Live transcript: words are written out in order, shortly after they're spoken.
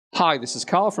Hi, this is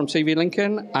Carl from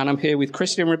TVLincoln, and I'm here with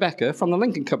Christy and Rebecca from the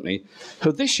Lincoln Company,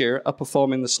 who this year are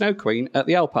performing the Snow Queen at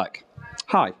the LPAC.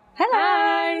 Hi.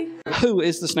 Hello. Who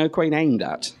is the Snow Queen aimed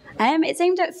at? It's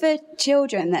aimed at for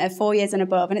children that are 4 years and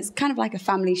above, and it's kind of like a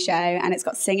family show, and it's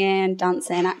got singing,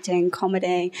 dancing, acting,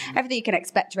 comedy, everything you can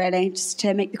expect really, just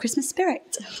to make the Christmas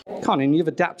spirit. Conan, you've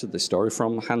adapted this story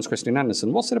from Hans Christian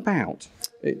Andersen. What's it about?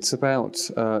 It's about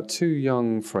two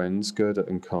young friends, Gerda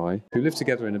and Kai, who live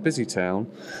together in a busy town,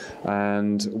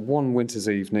 and one winter's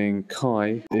evening,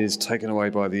 Kai is taken away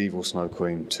by the evil Snow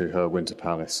Queen to her winter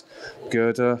palace.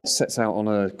 Gerda sets out on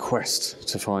a quest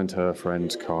to find her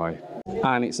friend Kai.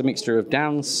 And it's a mixture of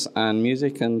dance and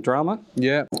music and drama?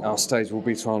 Yeah, our stage will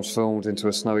be transformed into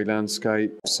a snowy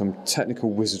landscape, some technical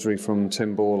wizardry from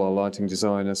Tim Ball, our lighting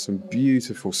designer, some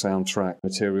beautiful soundtrack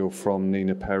material from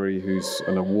Nina Perry, who's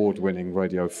an award-winning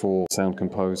Radio 4 sound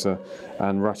composer,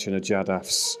 and Rachina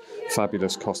Jadaf's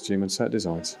fabulous costume and set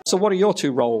designs. So what are your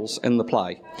two roles in the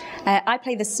play? I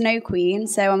play the Snow Queen,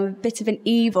 so I'm a bit of an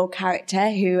evil character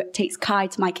who takes Kai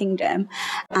to my kingdom,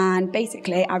 and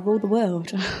basically I rule the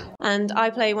world. And I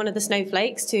play one of the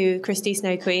snowflakes to Christy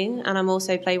Snow Queen, and I'm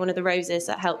also play one of the roses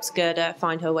that helps Gerda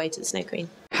find her way to the Snow Queen.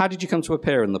 How did you come to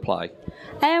appear in the play?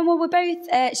 Well, we're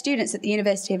both students at the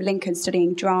University of Lincoln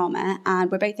studying drama,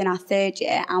 and we're both in our third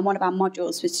year, and one of our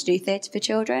modules was to do theatre for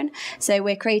children. So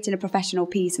we're creating a professional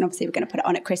piece, and obviously we're going to put it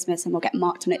on at Christmas, and we'll get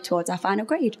marked on it towards our final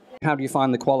grade. How do you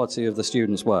find the quality of the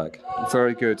students' work?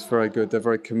 Very good, very good. They're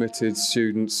very committed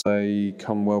students. They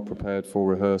come well prepared for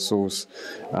rehearsals,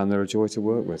 and they're a joy to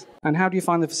work with. And how do you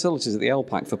find the facilities at the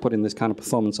LPAC for putting this kind of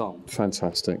performance on?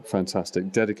 Fantastic,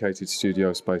 fantastic. Dedicated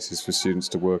studio spaces for students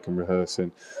to work and rehearse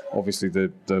in. Obviously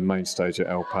the main stage at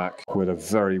LPAC with a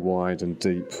very wide and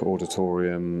deep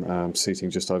auditorium, seating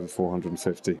just over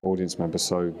 450 audience members,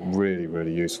 so really,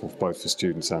 really useful both for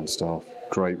students and staff.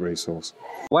 Great resource.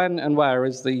 When and where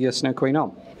is the Snow Queen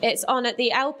on? It's on at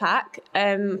the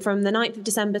LPAC from the 9th of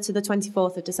December to the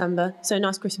 24th of December, so a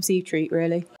nice Christmas Eve treat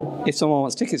really. If someone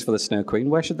wants tickets for the Snow Queen,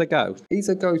 where should they go?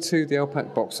 Either go to the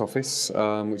LPAC box office,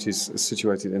 which is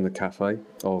situated in the cafe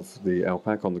of the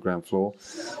LPAC on the ground floor,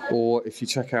 or if you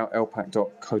check out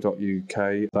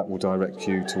lpac.co.uk, that will direct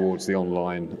you towards the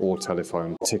online or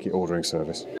telephone ticket ordering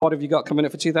service. What have you got coming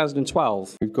up for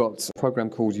 2012? We've got a programme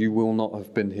called You Will Not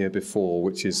Have Been Here Before,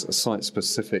 which is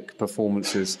site-specific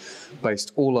performances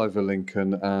based all over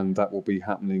Lincoln, and that will be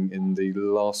happening in the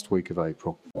last week of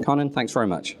April. Conan, thanks very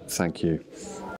much. Thank you.